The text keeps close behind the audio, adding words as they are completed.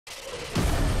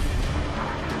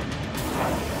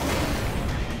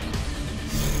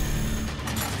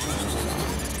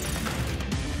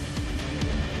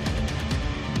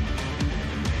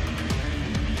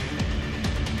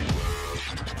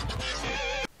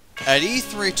At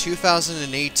E3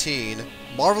 2018,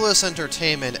 Marvelous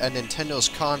Entertainment at Nintendo's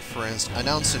conference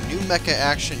announced a new mecha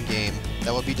action game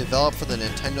that will be developed for the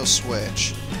Nintendo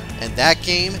Switch. And that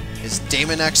game is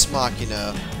Daemon X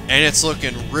Machina. And it's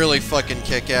looking really fucking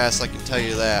kick-ass, I can tell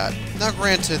you that. Now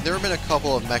granted, there have been a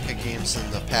couple of mecha games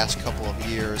in the past couple of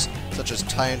years, such as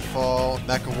Titanfall,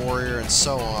 Mecha Warrior, and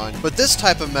so on, but this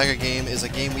type of mecha game is a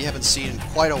game we haven't seen in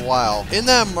quite a while, in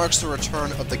that it marks the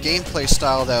return of the gameplay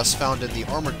style that was found in the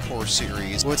Armored Core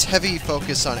series, with its heavy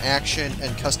focus on action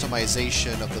and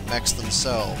customization of the mechs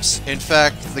themselves. In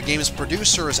fact, the game's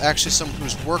producer is actually someone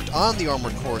who's worked on the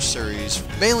Armored Core series,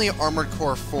 mainly Armored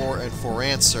Core 4 and 4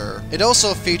 Answer. It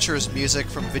also features music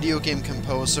from video game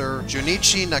composer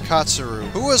Junichi Nakatsuru,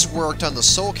 who has worked on the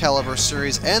Soul Calibur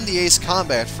series and the Ace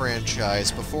Combat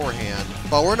franchise beforehand.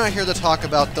 But we're not here to talk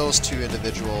about those two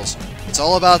individuals. It's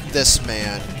all about this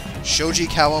man, Shoji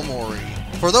Kawamori.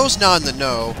 For those not in the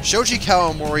know, Shoji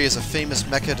Kawamori is a famous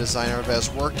mecha designer that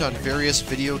has worked on various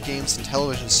video games and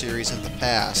television series in the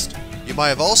past. You might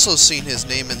have also seen his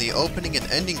name in the opening and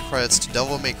ending credits to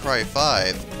Devil May Cry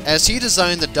 5, as he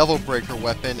designed the Devil Breaker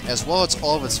weapon as well as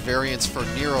all of its variants for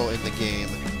Nero in the game.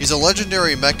 He's a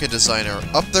legendary mecha designer,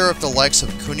 up there with the likes of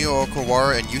Kunio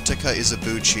Okawara and Yutaka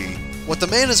Izubuchi. What the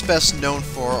man is best known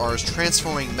for are his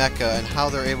transforming mecha and how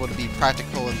they're able to be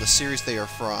practical in the series they are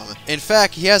from. In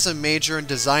fact, he has a major in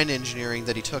design engineering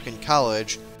that he took in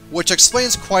college, which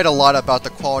explains quite a lot about the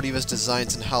quality of his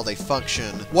designs and how they function.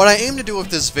 What I aim to do with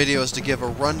this video is to give a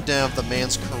rundown of the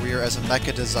man's career as a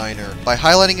mecha designer, by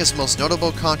highlighting his most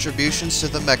notable contributions to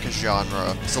the mecha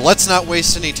genre. So let's not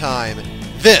waste any time.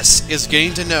 This is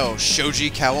Getting to Know Shoji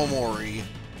Kawamori.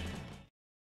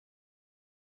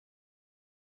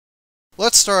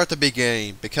 Let's start at the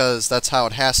beginning, because that's how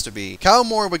it has to be.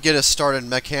 Kawamori would get his start in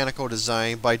mechanical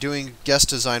design by doing guest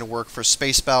design work for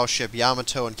Space Battleship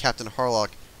Yamato and Captain Harlock,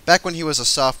 back when he was a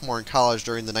sophomore in college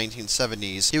during the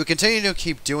 1970s. He would continue to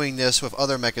keep doing this with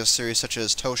other mecha series such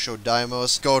as Tosho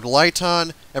Daimos, Gold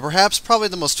Lighton, and perhaps probably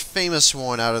the most famous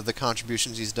one out of the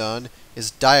contributions he's done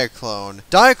is Diaclone.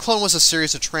 Diaclone was a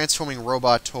series of transforming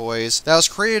robot toys that was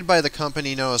created by the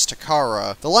company known as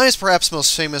Takara. The line is perhaps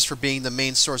most famous for being the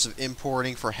main source of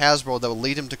importing for Hasbro that would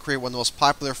lead him to create one of the most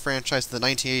popular franchises of the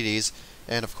 1980s,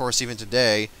 and of course even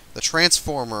today, the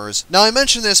Transformers. Now I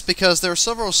mention this because there are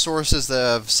several sources that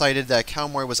have cited that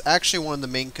Kawamori was actually one of the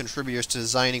main contributors to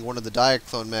designing one of the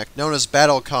Diaclone mech, known as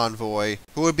Battle Convoy,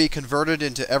 who would be converted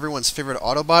into everyone's favorite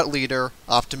Autobot leader,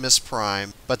 Optimus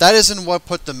Prime. But that isn't what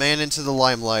put the man into the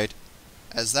limelight,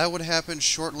 as that would happen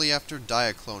shortly after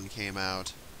Diaclone came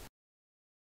out.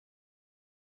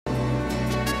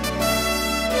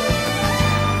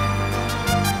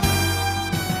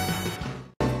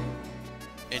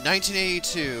 In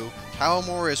 1982,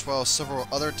 Kawamori, as well as several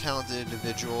other talented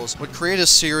individuals, would create a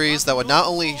series that would not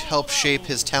only help shape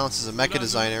his talents as a mecha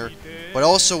designer, but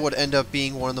also would end up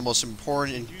being one of the most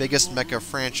important and biggest mecha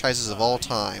franchises of all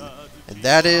time, and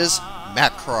that is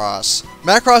Macross.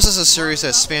 Macross is a series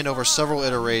that spanned over several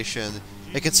iterations.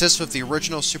 It consists of the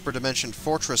original Super Dimension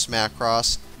Fortress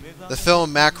Macross, the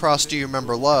film Macross Do You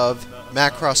Remember Love,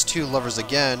 Macross 2 Lovers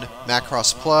Again,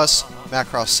 Macross Plus,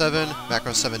 Macross 7,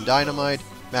 Macross 7 Dynamite,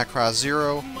 Macross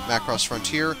Zero, Macross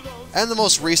Frontier, and the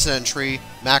most recent entry,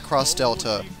 Macross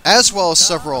Delta, as well as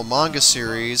several manga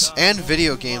series and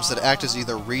video games that act as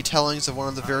either retellings of one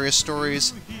of the various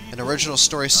stories, an original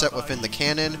story set within the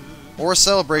canon, or a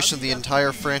celebration of the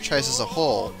entire franchise as a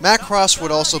whole. Macross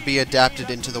would also be adapted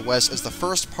into the West as the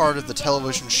first part of the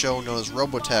television show known as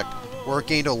Robotech, where it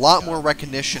gained a lot more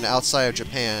recognition outside of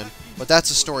Japan, but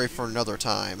that's a story for another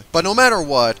time. But no matter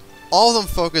what, all of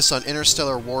them focus on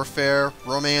interstellar warfare,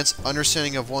 romance,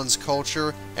 understanding of one's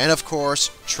culture, and of course,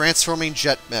 transforming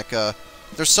jet mecha.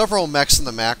 There's several mechs in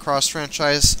the Macross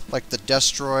franchise, like the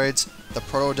Destroids, the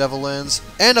Proto-Devilians,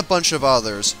 and a bunch of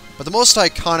others. But the most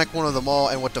iconic one of them all,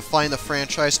 and what defined the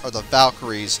franchise, are the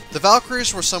Valkyries. The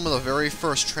Valkyries were some of the very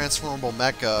first transformable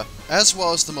mecha, as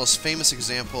well as the most famous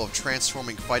example of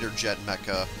transforming fighter jet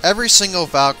mecha. Every single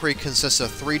Valkyrie consists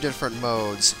of 3 different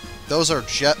modes. Those are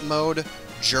Jet Mode,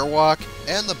 Gerwalk,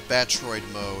 and the Batroid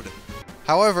mode.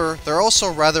 However, they're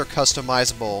also rather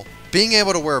customizable, being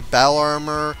able to wear battle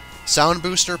armor, sound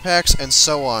booster packs, and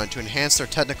so on to enhance their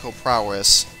technical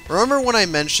prowess. Remember when I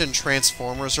mentioned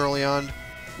Transformers early on?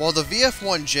 Well, the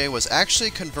VF-1J was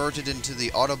actually converted into the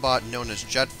Autobot known as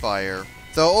Jetfire,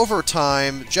 though over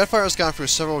time, Jetfire has gone through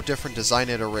several different design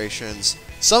iterations,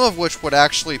 some of which would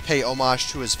actually pay homage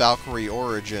to his Valkyrie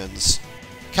origins.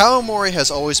 Kawamori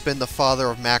has always been the father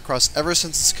of Macross ever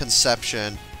since its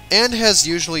conception, and has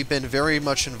usually been very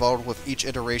much involved with each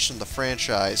iteration of the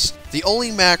franchise. The only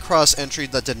Macross entry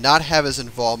that did not have his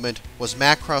involvement was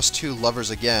Macross 2 Lovers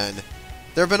Again.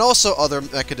 There have been also other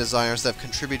mecha designers that have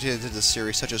contributed to the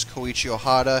series, such as Koichi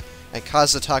Ohata and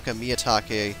Kazutaka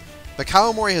Miyatake, but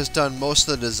Kawamori has done most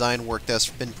of the design work that's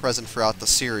been present throughout the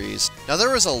series. Now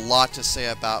there is a lot to say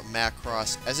about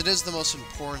Macross, as it is the most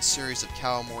important series that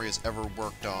Kawamori has ever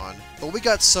worked on, but we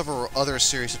got several other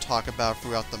series to talk about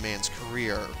throughout the man's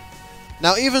career.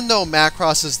 Now even though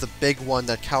Macross is the big one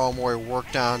that Kawamori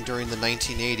worked on during the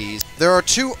 1980s, there are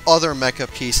two other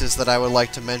mecha pieces that I would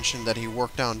like to mention that he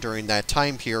worked on during that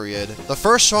time period. The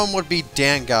first one would be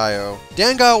Dangaio.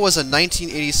 Dangaio was a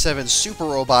 1987 super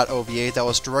robot OVA that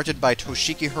was directed by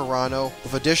Toshiki Hirano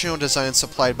with additional designs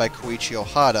supplied by Koichi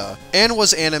Ohata, and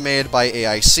was animated by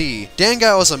AIC.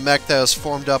 Dangaio is a mech that is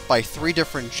formed up by 3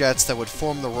 different jets that would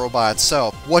form the robot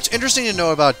itself. What's interesting to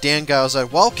know about Dangaio is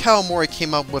that while Kawamori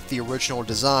came up with the original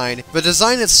design, the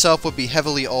design itself would be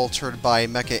heavily altered by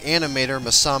mecha animator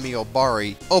Masami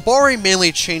Obari. Obari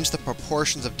mainly changed the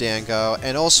proportions of Dangaio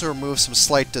and also removed some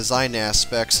slight design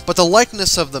aspects, but the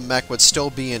likeness of the mech would still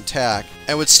be intact,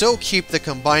 and would still keep the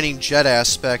combining jet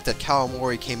aspect that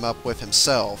Kawamori came up with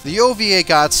himself. The OVA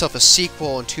got itself a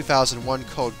sequel in 2001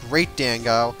 called Great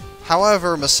Dangaio.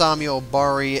 However, Masami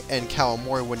Obari and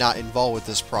Kawamori were not involved with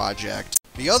this project.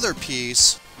 The other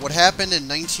piece would happen in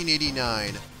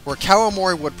 1989, where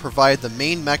Kawamori would provide the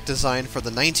main mech design for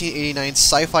the 1989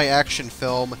 sci-fi action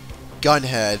film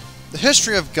Gunhead. The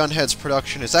history of Gunhead's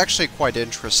production is actually quite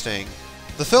interesting.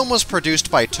 The film was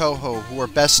produced by Toho, who are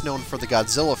best known for the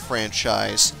Godzilla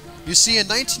franchise. You see, in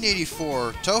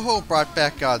 1984, Toho brought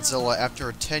back Godzilla after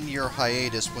a 10-year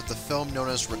hiatus with the film known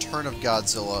as Return of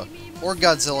Godzilla, or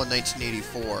Godzilla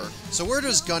 1984. So where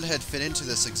does Gunhead fit into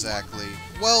this exactly?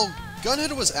 Well,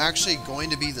 Gunhead was actually going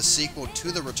to be the sequel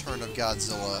to The Return of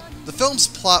Godzilla. The film's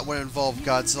plot would involve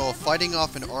Godzilla fighting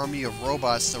off an army of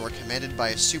robots that were commanded by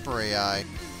a super AI.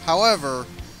 However,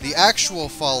 the actual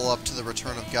follow-up to The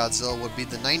Return of Godzilla would be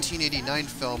the 1989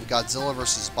 film Godzilla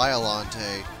vs.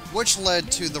 Biollante, which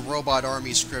led to the robot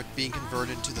army script being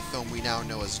converted into the film we now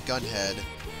know as Gunhead.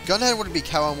 Gunhead would be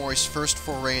Kawamori's first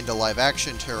foray into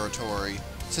live-action territory,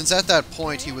 since at that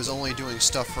point he was only doing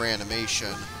stuff for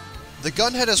animation. The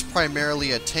Gunhead is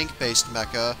primarily a tank-based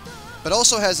mecha, but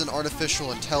also has an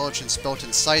artificial intelligence built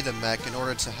inside the mech in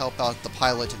order to help out the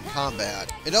pilot in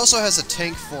combat. It also has a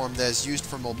tank form that is used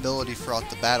for mobility throughout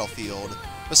the battlefield.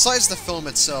 Besides the film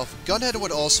itself, Gunhead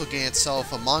would also gain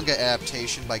itself a manga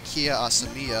adaptation by Kiya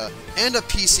Asamiya, and a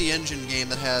PC Engine game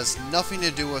that has nothing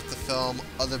to do with the film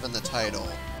other than the title.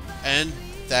 And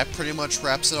that pretty much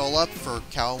wraps it all up for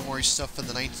Kawamori stuff in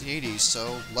the 1980s,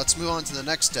 so let's move on to the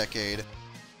next decade.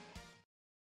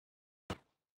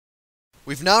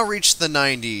 We've now reached the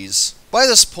 90s. By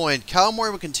this point,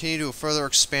 Kawamori would continue to further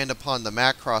expand upon the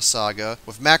Macross saga,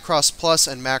 with Macross Plus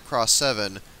and Macross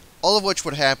 7, all of which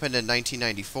would happen in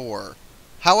 1994.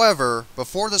 However,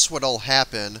 before this would all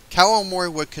happen,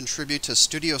 Kawamori would contribute to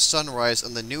Studio Sunrise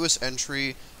on the newest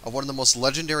entry of one of the most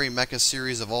legendary mecha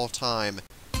series of all time,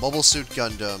 Mobile Suit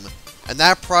Gundam. And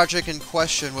that project in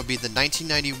question would be the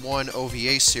 1991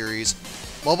 OVA series,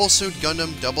 Mobile Suit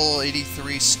Gundam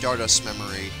 0083 Stardust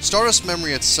Memory. Stardust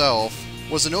Memory itself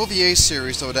was an OVA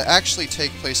series that would actually take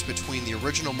place between the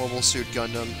original Mobile Suit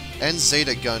Gundam and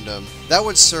Zeta Gundam that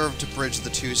would serve to bridge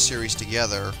the two series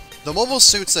together. The mobile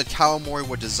suits that Kawamori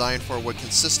would design for would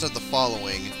consist of the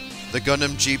following: the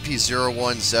Gundam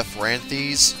GP-01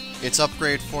 Zephranthes, its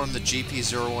upgrade form the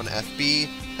GP-01FB,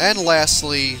 and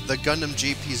lastly, the Gundam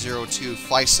GP-02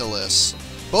 Physalis.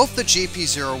 Both the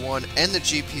GP-01 and the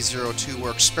GP-02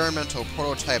 were experimental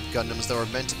prototype Gundams that were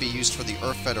meant to be used for the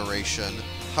Earth Federation.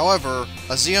 However,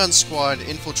 a Zeon squad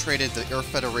infiltrated the Earth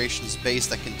Federation's base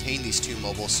that contained these two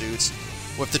mobile suits,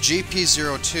 with the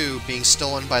GP-02 being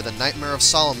stolen by the Nightmare of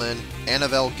Solomon and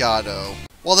of Elgato.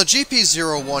 While the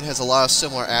GP-01 has a lot of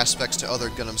similar aspects to other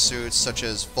Gundam suits, such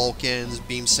as Vulcans,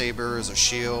 beam sabers, a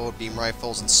shield, beam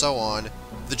rifles, and so on,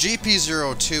 the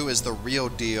GP-02 is the real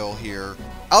deal here.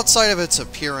 Outside of its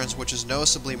appearance, which is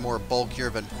noticeably more bulkier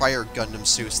than prior Gundam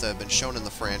suits that have been shown in the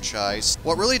franchise,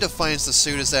 what really defines the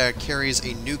suit is that it carries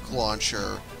a nuke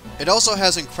launcher. It also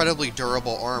has incredibly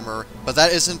durable armor, but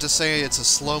that isn't to say it's a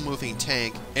slow-moving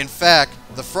tank. In fact,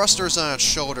 the thrusters on its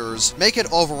shoulders make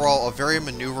it overall a very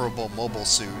maneuverable mobile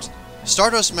suit.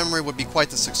 Stardust Memory would be quite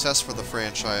the success for the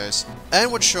franchise,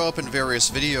 and would show up in various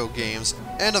video games,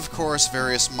 and of course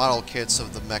various model kits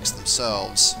of the mechs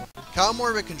themselves.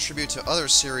 Kawamori would contribute to other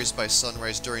series by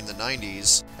Sunrise during the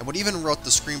 90s, and would even wrote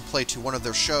the screenplay to one of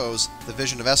their shows, The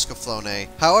Vision of Escaflowne.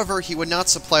 However, he would not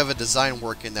supply the design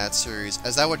work in that series,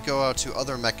 as that would go out to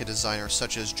other mecha designers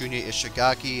such as Junya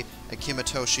Ishigaki and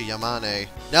Kimitoshi Yamane.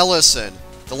 Now listen,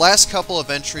 the last couple of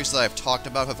entries that I've talked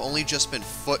about have only just been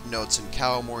footnotes in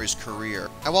Kawamori's career.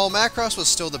 And while Macross was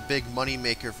still the big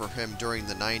moneymaker for him during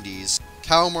the 90s,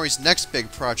 Kawamori's next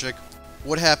big project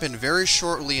would happen very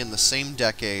shortly in the same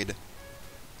decade.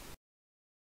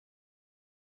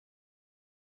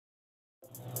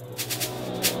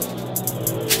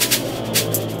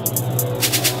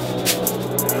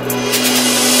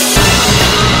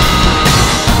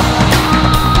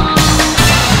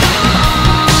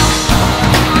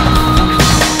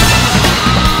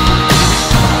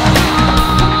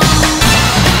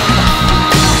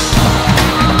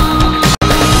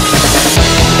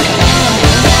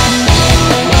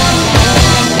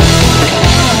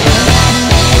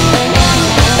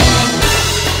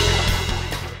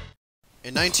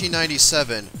 In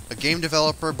 1997, a game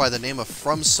developer by the name of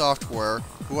From Software,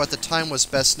 who at the time was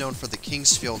best known for the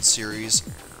Kingsfield series,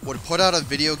 would put out a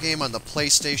video game on the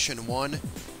PlayStation 1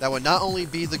 that would not only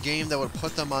be the game that would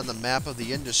put them on the map of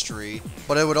the industry,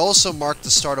 but it would also mark the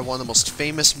start of one of the most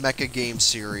famous mecha game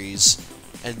series.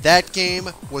 And that game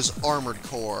was Armored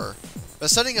Core. The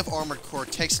setting of Armored Core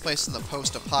takes place in the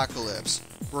post-apocalypse,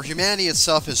 where humanity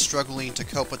itself is struggling to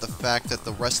cope with the fact that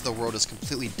the rest of the world is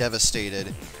completely devastated.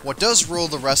 What does rule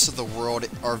the rest of the world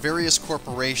are various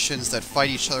corporations that fight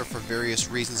each other for various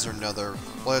reasons or another,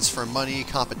 whether it's for money,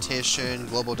 competition,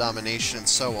 global domination, and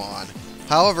so on.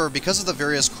 However, because of the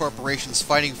various corporations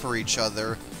fighting for each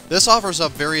other, this offers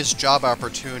up various job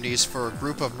opportunities for a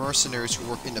group of mercenaries who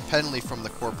work independently from the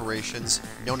corporations,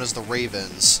 known as the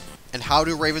Ravens. And how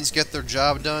do Ravens get their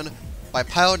job done? By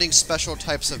piloting special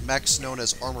types of mechs known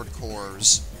as Armored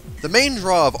Cores. The main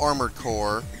draw of Armored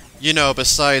Core, you know,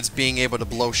 besides being able to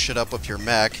blow shit up with your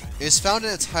mech, is found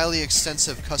in its highly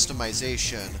extensive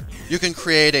customization. You can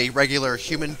create a regular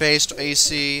human-based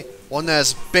AC, one that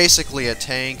is basically a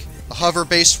tank, a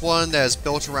hover-based one that is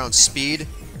built around speed,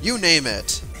 you name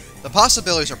it. The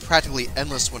possibilities are practically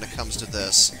endless when it comes to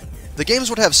this. The games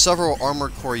would have several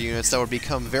Armored Core units that would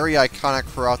become very iconic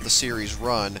throughout the series'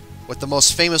 run, with the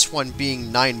most famous one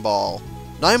being Nineball.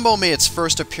 Nineball made its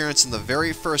first appearance in the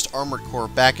very first Armored Core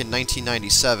back in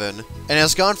 1997, and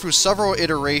has gone through several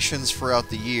iterations throughout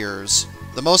the years.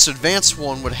 The most advanced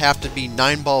one would have to be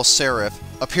Nineball Seraph,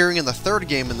 appearing in the third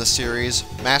game in the series,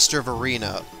 Master of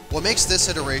Arena. What makes this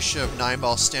iteration of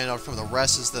Nineball stand out from the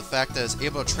rest is the fact that it's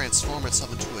able to transform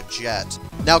itself into a jet.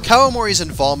 Now, Kawamori's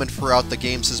involvement throughout the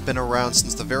games has been around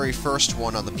since the very first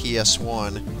one on the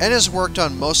PS1, and has worked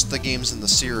on most of the games in the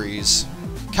series.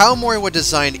 Kawamori would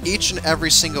design each and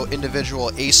every single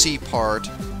individual AC part,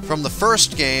 from the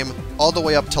first game all the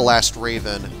way up to Last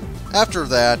Raven. After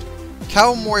that,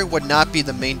 Kawamori would not be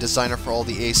the main designer for all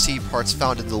the AC parts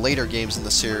found in the later games in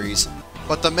the series,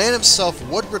 but the man himself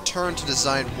would return to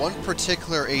design one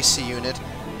particular AC unit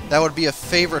that would be a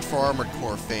favorite for Armored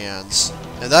Core fans.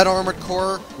 And that Armored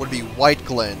Core would be White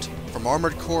Glint, from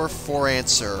Armored Core 4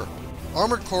 Answer.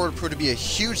 Armored Core would prove to be a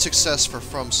huge success for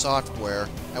From Software,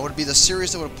 and would be the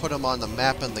series that would put him on the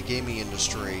map in the gaming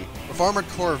industry, with Armored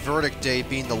Core Verdict Day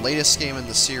being the latest game in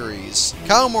the series.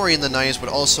 Kawamori in the 90s would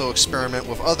also experiment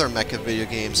with other mecha video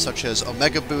games such as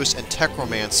Omega Boost and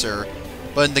Techromancer,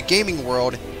 but in the gaming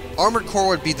world, Armored Core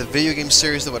would be the video game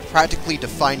series that would practically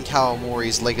define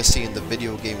Kawamori's legacy in the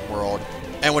video game world,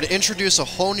 and would introduce a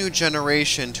whole new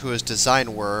generation to his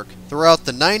design work throughout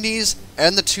the 90s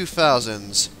and the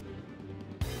 2000s.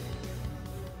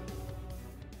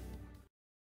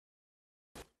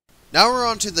 Now we're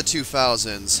on to the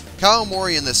 2000s.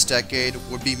 Kawamori in this decade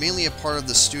would be mainly a part of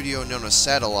the studio known as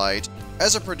Satellite,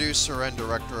 as a producer and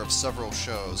director of several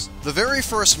shows. The very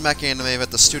first mech anime that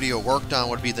the studio worked on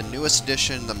would be the newest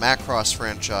addition in the Macross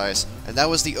franchise, and that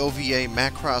was the OVA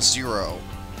Macross Zero.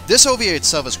 This OVA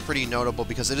itself is pretty notable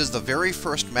because it is the very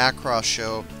first Macross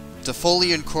show to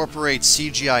fully incorporate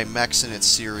CGI mechs in its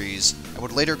series, and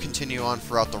would later continue on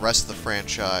throughout the rest of the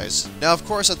franchise. Now, of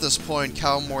course, at this point,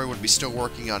 Kawamori would be still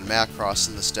working on Macross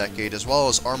in this decade, as well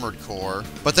as Armored Core,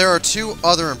 but there are two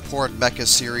other important mecha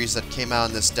series that came out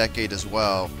in this decade as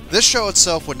well. This show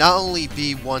itself would not only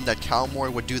be one that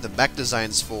Kawamori would do the mech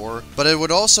designs for, but it would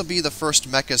also be the first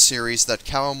mecha series that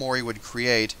Kawamori would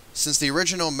create since the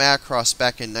original Macross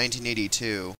back in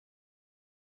 1982.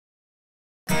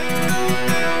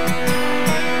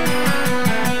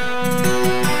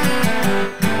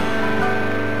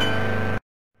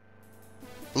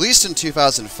 Released in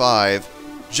 2005,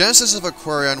 Genesis of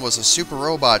Aquarion was a super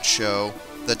robot show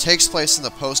that that takes place in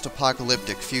the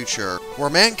post-apocalyptic future, where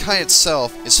mankind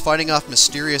itself is fighting off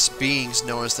mysterious beings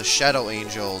known as the Shadow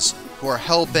Angels, who are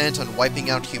hell-bent on wiping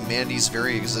out humanity's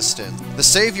very existence. The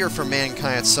savior for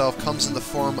mankind itself comes in the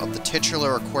form of the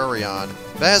titular Aquarion,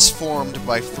 that is formed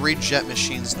by 3 jet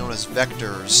machines known as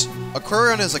Vectors.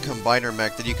 Aquarion is a combiner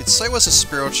mech that you could say was a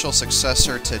spiritual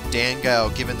successor to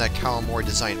Nagai, given that Kawamori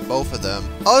designed both of them.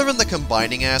 Other than the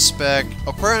combining aspect,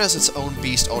 Aquarion is its own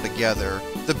beast altogether.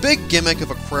 The big gimmick of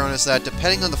Aquarion is that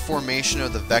depending on the formation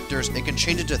of the Vectors, it can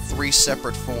change into 3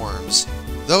 separate forms.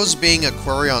 Those being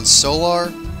Aquarion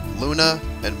Solar, Luna,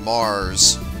 and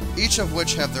Mars, each of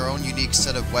which have their own unique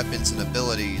set of weapons and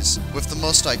abilities, with the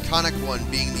most iconic one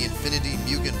being the Infinity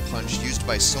Mugen Punch used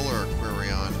by Solar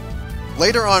Aquarion.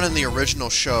 Later on in the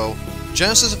original show,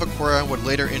 Genesis of Aquarion would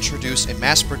later introduce a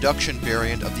mass production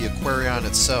variant of the Aquarion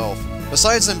itself.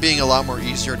 Besides them being a lot more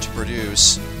easier to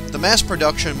produce, the mass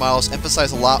production models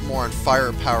emphasize a lot more on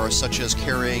firepower, such as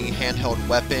carrying handheld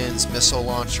weapons, missile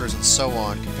launchers, and so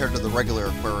on, compared to the regular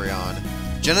Aquarion.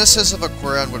 Genesis of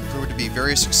Aquarion would prove to be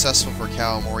very successful for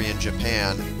Kawamori in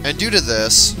Japan, and due to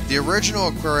this, the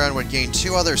original Aquarion would gain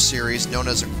 2 other series known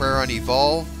as Aquarion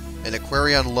Evolve and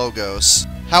Aquarion Logos.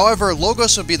 However,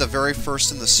 Logos would be the very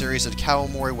first in the series that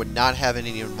Kawamori would not have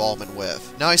any involvement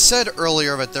with. Now, I said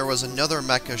earlier that there was another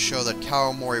mecha show that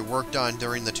Kawamori worked on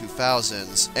during the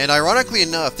 2000s, and ironically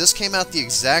enough, this came out the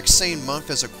exact same month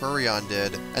as Aquarion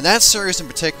did, and that series in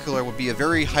particular would be a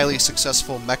very highly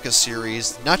successful mecha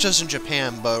series, not just in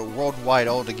Japan, but worldwide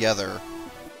altogether.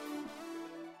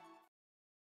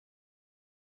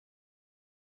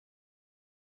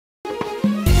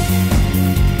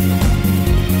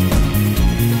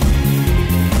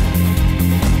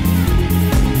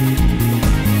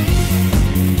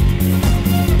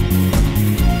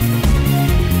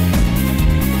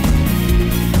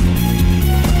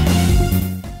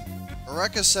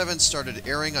 Eureka 7 started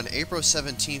airing on April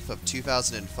 17th of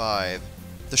 2005.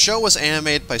 The show was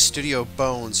animated by Studio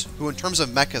Bones, who in terms of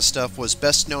mecha stuff was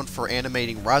best known for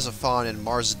animating Razafon and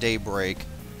Mars Daybreak.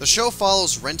 The show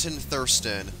follows Renton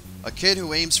Thurston, a kid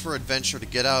who aims for adventure to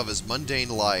get out of his mundane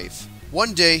life.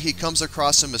 One day, he comes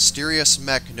across a mysterious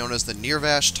mech known as the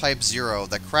Nirvash Type 0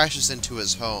 that crashes into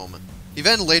his home. He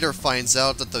then later finds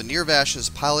out that the Nirvash is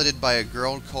piloted by a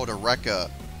girl called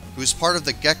Eureka, who's part of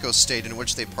the Gecko state in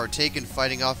which they partake in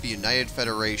fighting off the United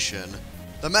Federation.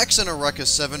 The mechs in Eureka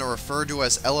 7 are referred to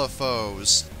as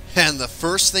LFOs, and the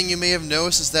first thing you may have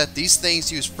noticed is that these things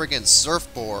use friggin'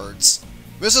 surfboards.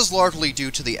 This is largely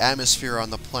due to the atmosphere on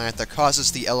the planet that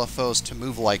causes the LFOs to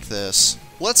move like this.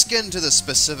 Let's get into the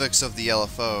specifics of the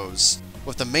LFOs,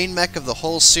 with the main mech of the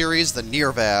whole series, the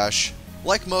Nirvash.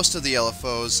 Like most of the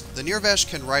LFOs, the Nirvash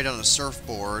can ride on a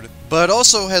surfboard, but it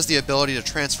also has the ability to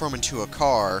transform into a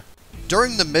car.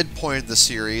 During the midpoint of the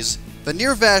series, the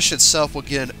Nirvash itself will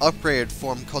get an upgraded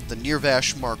form called the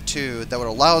Nirvash Mark II that would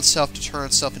allow itself to turn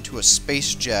itself into a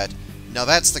space jet. Now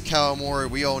that's the Kawamori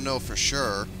we all know for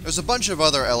sure. There's a bunch of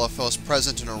other LFOs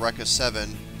present in Eureka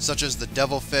 7, such as the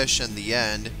Devilfish and the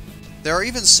End. There are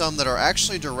even some that are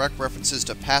actually direct references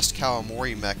to past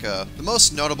Kawamori mecha. The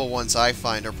most notable ones I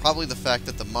find are probably the fact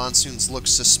that the Monsoons look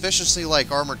suspiciously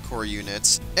like Armored Core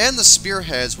units, and the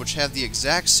Spearheads, which have the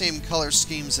exact same color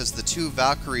schemes as the 2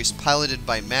 Valkyries piloted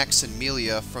by Max and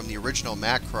Melia from the original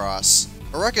Macross.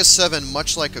 Eureka 7,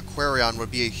 much like Aquarion, would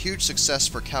be a huge success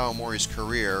for Kawamori's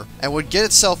career, and would get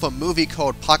itself a movie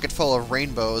called Pocketful of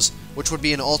Rainbows, which would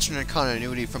be an alternate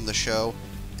continuity from the show,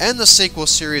 and the sequel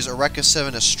series Eureka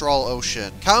 7 Astral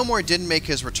Ocean. Kawamori didn't make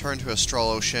his return to Astral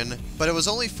Ocean, but it was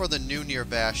only for the new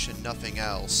Nirvash and nothing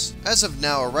else. As of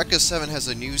now, Eureka 7 has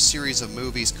a new series of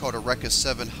movies called Eureka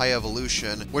 7 High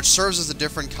Evolution, which serves as a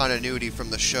different continuity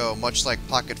from the show, much like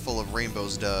Pocketful of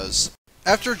Rainbows does.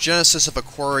 After Genesis of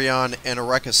Aquarion and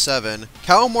Eureka 7,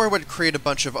 Kawamori would create a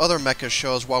bunch of other mecha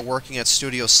shows while working at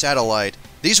Studio Satellite.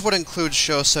 These would include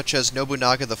shows such as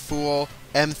Nobunaga the Fool,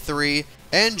 M3,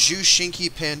 and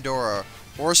Jushinki Pandora,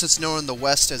 or as it's known in the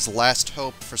West as Last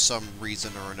Hope for some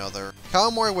reason or another.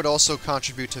 Kawamori would also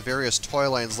contribute to various toy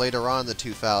lines later on in the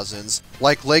 2000s,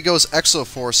 like Lego's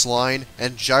Exoforce line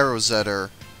and Gyrozetter.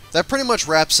 That pretty much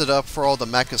wraps it up for all the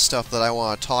mecha stuff that I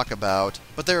want to talk about,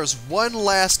 but there is one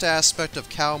last aspect of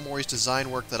Kawamori's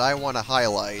design work that I want to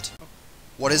highlight.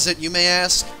 What is it, you may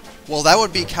ask? Well, that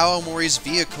would be Kawamori's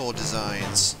vehicle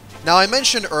designs. Now, I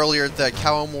mentioned earlier that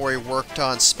Kawamori worked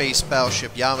on Space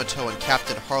Battleship Yamato and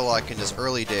Captain Harlock in his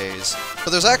early days, but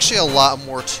there's actually a lot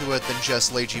more to it than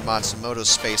just Leiji Matsumoto's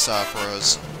space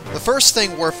operas. The first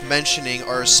thing worth mentioning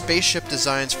are spaceship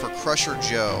designs for Crusher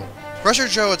Joe. Crusher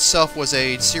Joe itself was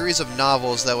a series of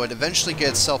novels that would eventually get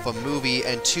itself a movie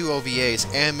and 2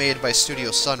 OVAs animated by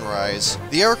Studio Sunrise.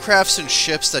 The aircrafts and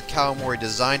ships that Kawamori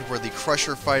designed were the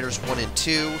Crusher Fighters 1 and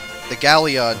 2, the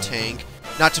Galleon tank,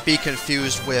 not to be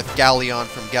confused with Galleon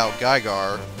from Gal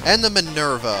Gaigar, and the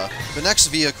Minerva. The next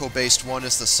vehicle-based one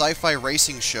is the sci-fi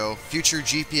racing show, Future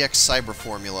GPX Cyber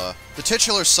Formula. The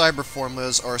titular Cyber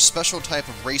Formulas are a special type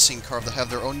of racing car that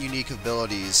have their own unique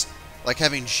abilities, like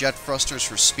having jet thrusters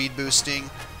for speed boosting,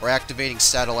 or activating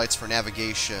satellites for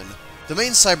navigation. The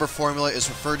main Cyber Formula is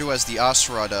referred to as the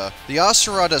Asurada. The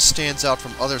Asurada stands out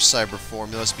from other Cyber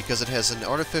Formulas because it has an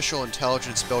artificial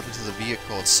intelligence built into the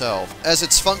vehicle itself, as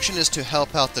its function is to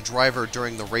help out the driver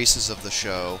during the races of the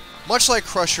show. Much like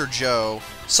Crusher Joe,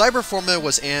 Cyber Formula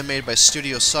was animated by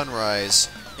Studio Sunrise,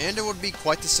 and it would be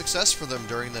quite the success for them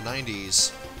during the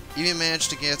 90s. Even managed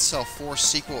to get itself 4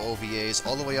 sequel OVAs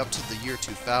all the way up to the year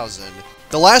 2000.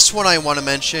 The last one I want to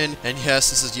mention, and yes,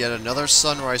 this is yet another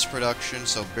Sunrise production,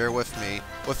 so bear with me,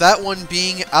 with that one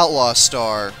being Outlaw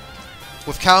Star,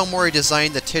 with Kawamori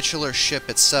designing the titular ship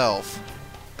itself.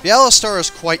 The Outlaw Star is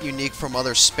quite unique from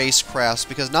other spacecrafts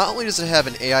because not only does it have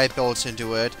an AI built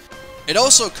into it, it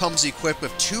also comes equipped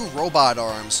with 2 robot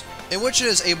arms, in which it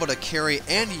is able to carry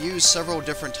and use several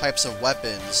different types of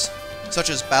weapons, such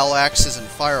as battle axes and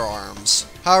firearms.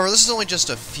 However, this is only just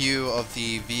a few of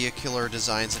the vehicular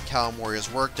designs that Kawamori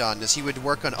has worked on, as he would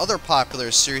work on other popular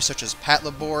series such as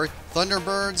Patlabor,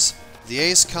 Thunderbirds, the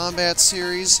Ace Combat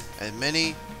series, and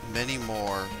many, many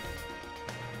more.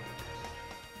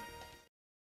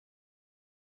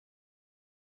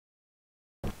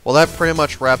 Well, that pretty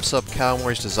much wraps up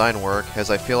Kawamori's design work,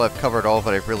 as I feel I've covered all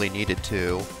that I really needed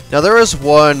to. Now, there is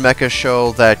one mecha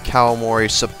show that Kawamori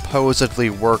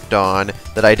supposedly worked on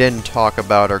that I didn't talk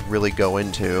about or really go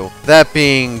into, that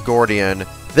being Gordian.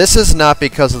 This is not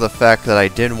because of the fact that I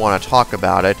didn't want to talk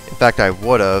about it, in fact I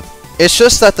would've. It's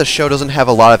just that the show doesn't have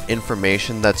a lot of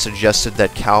information that suggested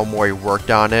that Kawamori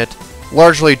worked on it,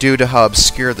 largely due to how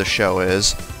obscure the show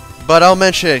is, but I'll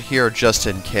mention it here just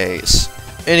in case.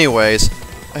 Anyways,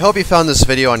 I hope you found this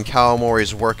video on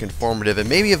Kawamori's work informative and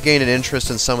maybe have gained an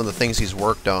interest in some of the things he's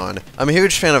worked on. I'm a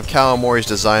huge fan of Kawamori's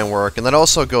design work, and that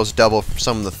also goes double for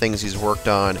some of the things he's worked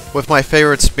on, with my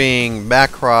favorites being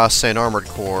Macross and Armored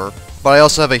Core. But I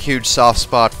also have a huge soft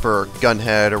spot for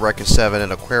Gunhead, Eureka 7,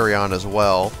 and Aquarion as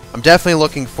well. I'm definitely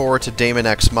looking forward to Daemon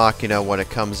X Machina when it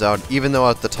comes out, even though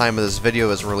at the time of this video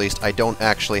is released I don't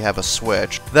actually have a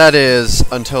Switch. That is,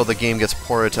 until the game gets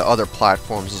ported to other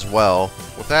platforms as well.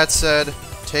 With that said,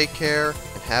 take care,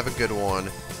 and have a good one.